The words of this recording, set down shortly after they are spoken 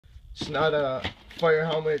It's not a fire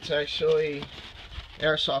helmet, it's actually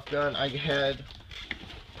airsoft gun I had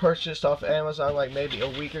purchased off Amazon like maybe a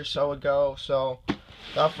week or so ago. So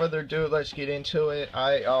without further ado, let's get into it.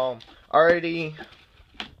 I already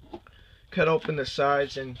cut open the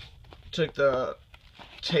sides and took the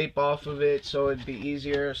tape off of it so it'd be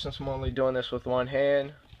easier since I'm only doing this with one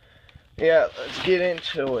hand. Yeah, let's get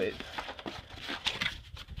into it.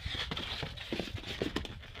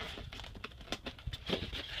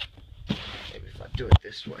 Maybe if I do it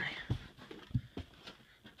this way.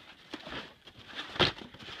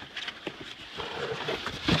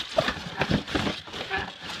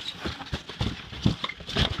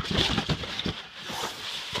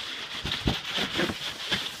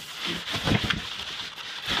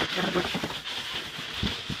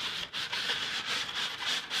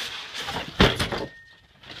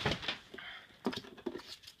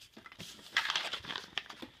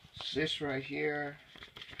 This right here.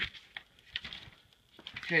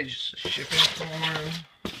 Okay, just a shipping form.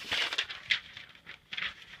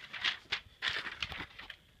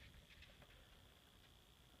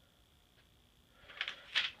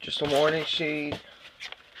 Just a warning sheet.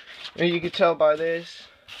 And you can tell by this,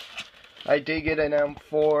 I did get an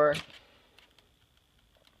M4.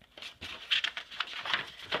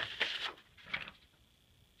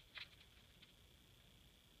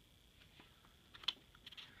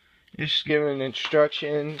 Just giving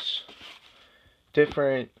instructions,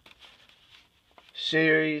 different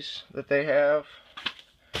series that they have.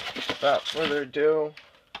 Without further ado,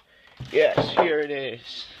 yes, here it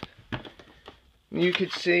is. You can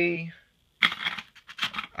see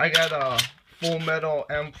I got a full metal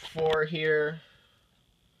M4 here.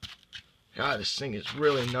 God, this thing is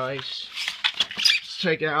really nice. Let's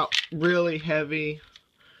take it out. Really heavy.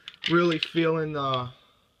 Really feeling the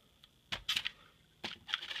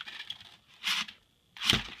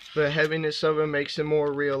heaviness of it, makes it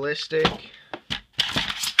more realistic.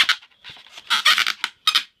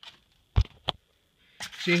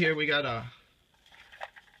 See here, we got a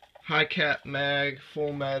high cap mag,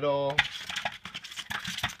 full metal.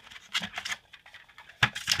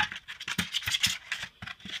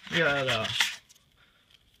 We got a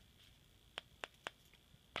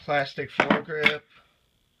plastic foregrip,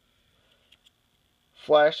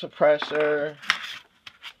 flash suppressor,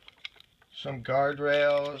 some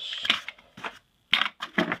guardrails,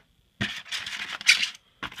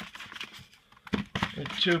 and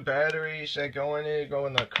 2 batteries that go in it, go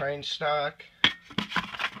in the crane stock.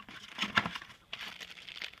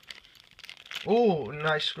 Ooh,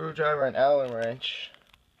 nice screwdriver and Allen wrench.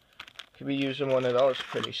 Could be using one of those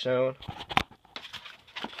pretty soon.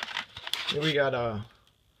 Here we got a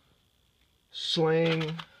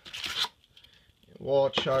sling, wall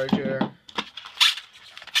charger.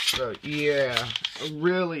 So yeah,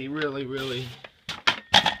 really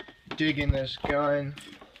digging this gun.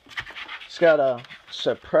 It's got a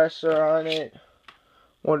suppressor on it.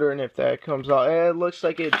 Wondering if that comes off. And it looks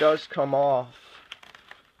like it does come off.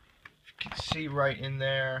 You can see right in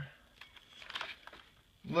there.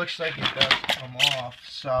 Looks like it does come off.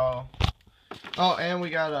 So, oh, and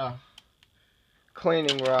we got a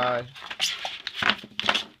cleaning rod.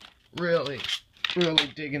 Really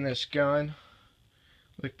digging this gun.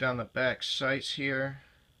 Look down the back sights here.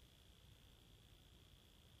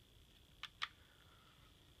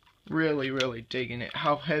 Really digging it.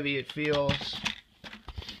 How heavy it feels.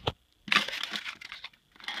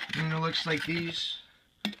 And it looks like these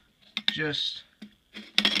just,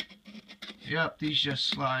 yep, these just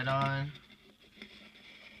slide on.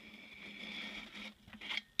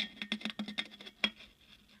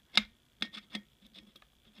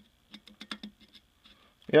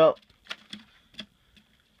 Yep.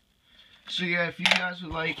 So yeah, if you guys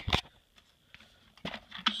would like,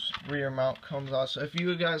 rear mount comes off. So if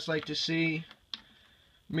you guys like to see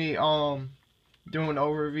me do an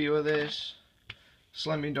overview of this, just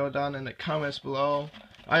let me know down in the comments below.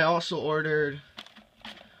 I also ordered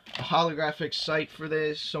a holographic sight for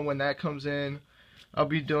this, so when that comes in, I'll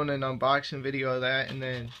be doing an unboxing video of that. And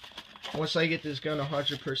then once I get this gun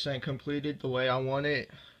 100% completed the way I want it,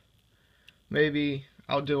 maybe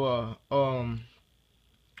I'll do a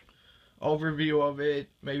overview of it,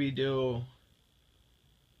 maybe do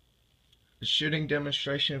a shooting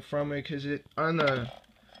demonstration from it, because it on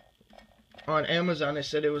Amazon it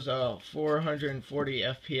said it was a 440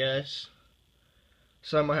 FPS,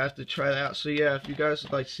 so I'm gonna have to try that out. So yeah, if you guys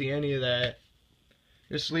would like to see any of that,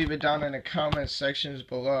 just leave it down in the comment sections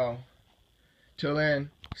below. Till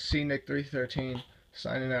then, see Nick313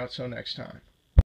 signing out till next time.